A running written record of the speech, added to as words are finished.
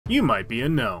You might be a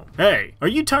gnome. Hey, are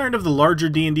you tired of the larger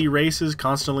D&D races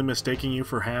constantly mistaking you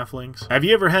for halflings? Have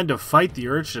you ever had to fight the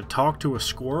urge to talk to a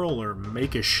squirrel or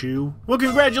make a shoe? Well,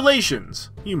 congratulations!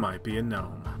 You might be a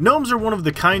gnome. Gnomes are one of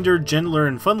the kinder, gentler,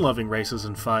 and fun-loving races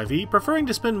in 5e, preferring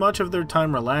to spend much of their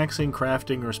time relaxing,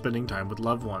 crafting, or spending time with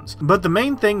loved ones. But the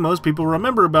main thing most people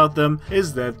remember about them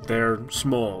is that they're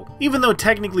small. Even though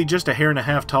technically just a hair and a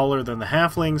half taller than the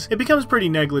halflings, it becomes pretty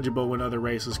negligible when other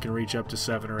races can reach up to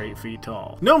 7 or 8 feet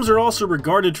tall. Gnomes are also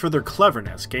regarded for their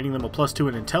cleverness, gaining them a +2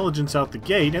 in intelligence out the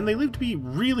gate, and they live to be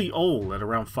really old at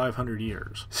around 500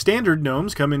 years. Standard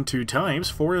gnomes come in 2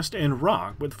 types, forest and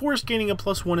rock, with forest gaining a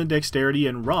 +1 in dexterity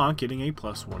and rock getting a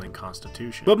 +1 in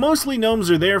constitution. But mostly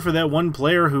gnomes are there for that one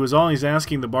player who is always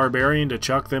asking the barbarian to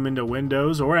chuck them into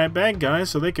windows or at bad guys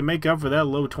so they can make up for that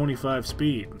low 25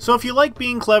 speed. So if you like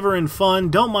being clever and fun,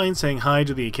 don't mind saying hi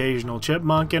to the occasional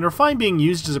chipmunk, and are fine being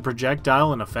used as a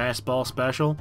projectile in a fastball special,